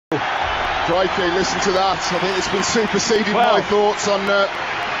Crikey, listen to that. I think it's been superseding my thoughts on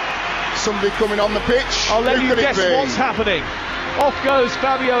somebody coming on the pitch. I'll let you guess what's happening. Off goes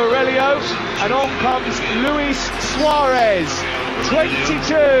Fabio Aurelio, and on comes Luis Suarez. £22.8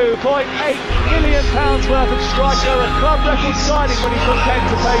 million worth of striker, a club record signing when he put pen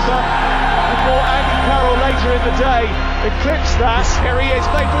to paper. Before Andy Carroll later in the day eclipsed that. Here he is,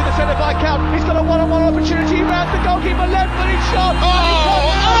 playing through the centre by Count. He's got a one-on-one opportunity. He rounds the goalkeeper, left-footed shot. Oh,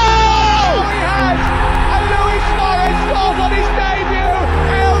 he has! And Luis Suarez scores on his debut.